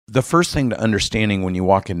The first thing to understanding when you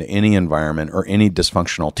walk into any environment or any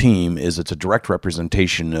dysfunctional team is it's a direct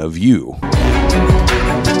representation of you.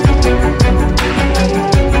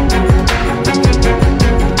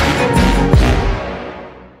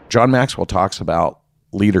 John Maxwell talks about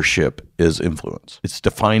leadership is influence. It's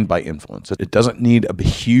defined by influence. It doesn't need a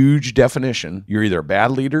huge definition. You're either a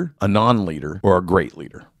bad leader, a non-leader, or a great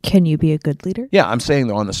leader. Can you be a good leader? Yeah, I'm saying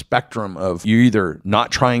though on the spectrum of you're either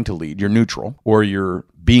not trying to lead, you're neutral, or you're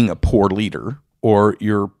being a poor leader, or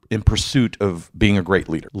you're in pursuit of being a great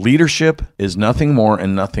leader. Leadership is nothing more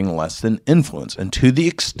and nothing less than influence. And to the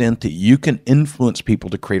extent that you can influence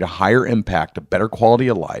people to create a higher impact, a better quality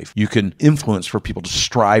of life, you can influence for people to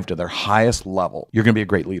strive to their highest level, you're going to be a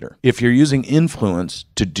great leader. If you're using influence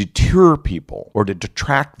to deter people or to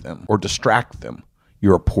detract them or distract them,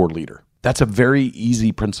 you're a poor leader. That's a very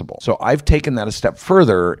easy principle. So I've taken that a step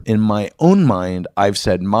further. In my own mind, I've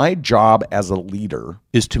said my job as a leader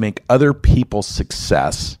is to make other people's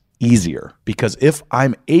success easier. Because if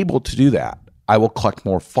I'm able to do that, I will collect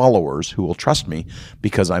more followers who will trust me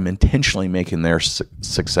because I'm intentionally making their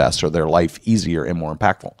success or their life easier and more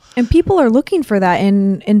impactful. And people are looking for that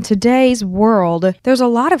in today's world. There's a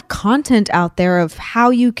lot of content out there of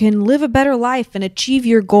how you can live a better life and achieve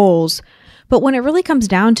your goals. But when it really comes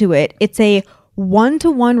down to it, it's a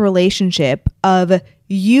one-to-one relationship of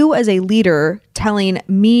you as a leader telling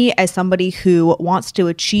me as somebody who wants to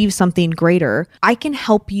achieve something greater, I can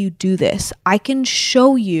help you do this. I can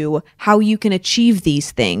show you how you can achieve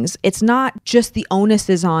these things. It's not just the onus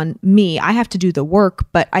is on me. I have to do the work,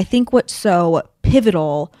 but I think what's so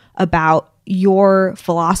pivotal about your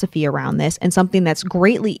philosophy around this and something that's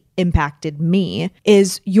greatly impacted me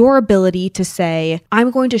is your ability to say, I'm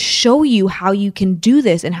going to show you how you can do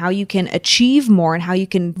this and how you can achieve more and how you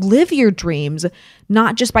can live your dreams,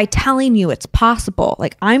 not just by telling you it's possible.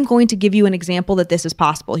 Like, I'm going to give you an example that this is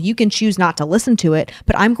possible. You can choose not to listen to it,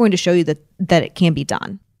 but I'm going to show you that it can be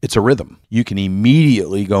done. It's a rhythm. You can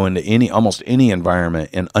immediately go into almost any environment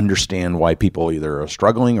and understand why people either are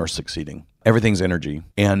struggling or succeeding. Everything's energy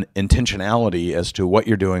and intentionality as to what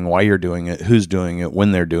you're doing, why you're doing it, who's doing it,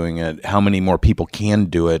 when they're doing it, how many more people can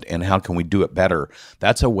do it, and how can we do it better.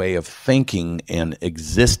 That's a way of thinking and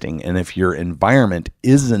existing. And if your environment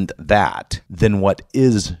isn't that, then what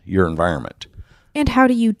is your environment? And how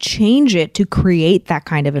do you change it to create that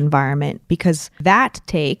kind of environment? Because that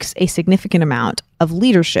takes a significant amount of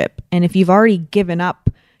leadership. And if you've already given up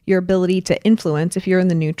your ability to influence, if you're in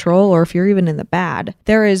the neutral or if you're even in the bad,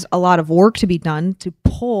 there is a lot of work to be done to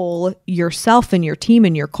pull yourself and your team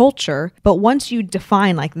and your culture. But once you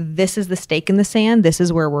define, like, this is the stake in the sand, this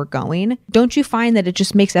is where we're going, don't you find that it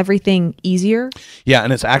just makes everything easier? Yeah,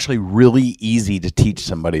 and it's actually really easy to teach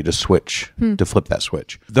somebody to switch, to flip that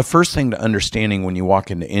switch. The first thing to understanding when you walk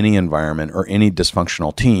into any environment or any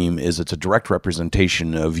dysfunctional team is it's a direct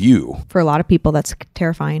representation of you. For a lot of people, that's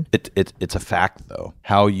terrifying. It's a fact, though.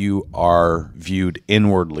 How you are viewed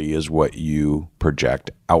inwardly is what you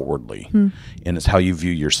project outwardly. And it's how you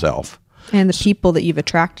view yourself. And the people that you've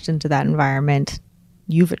attracted into that environment,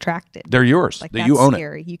 you've attracted. They're yours. Like, that that's you own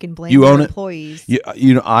scary. it. You can blame you your own employees.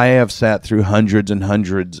 You know, I have sat through hundreds and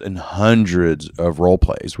hundreds and hundreds of role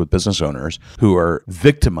plays with business owners who are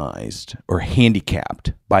victimized or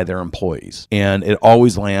handicapped by their employees. And it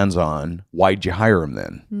always lands on, why'd you hire them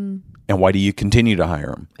then? And why do you continue to hire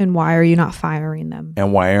them? And why are you not firing them?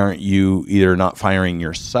 And why aren't you either not firing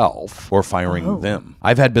yourself or firing them?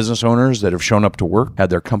 I've had business owners that have shown up to work, had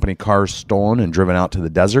their company cars stolen and driven out to the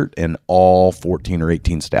desert, and all 14 or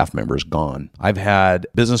 18 staff members gone. I've had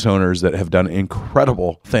business owners that have done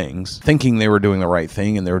incredible things, thinking they were doing the right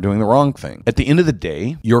thing and they were doing the wrong thing. At the end of the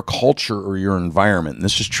day, your culture or your environment, and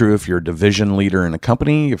this is true if you're a division leader in a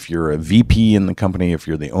company, if you're a VP in the company, if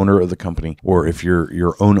you're the owner of the company, or if you're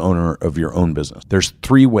your own owner of your own business. There's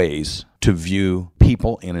three ways to view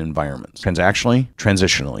people and environments: transactionally,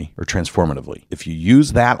 transitionally, or transformatively. If you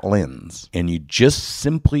use that lens and you just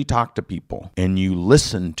simply talk to people and you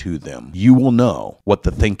listen to them, you will know what the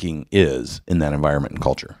thinking is in that environment and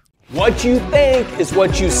culture. What you think is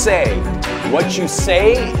what you say. What you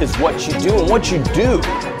say is what you do, and what you do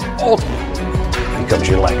ultimately becomes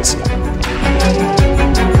your legacy.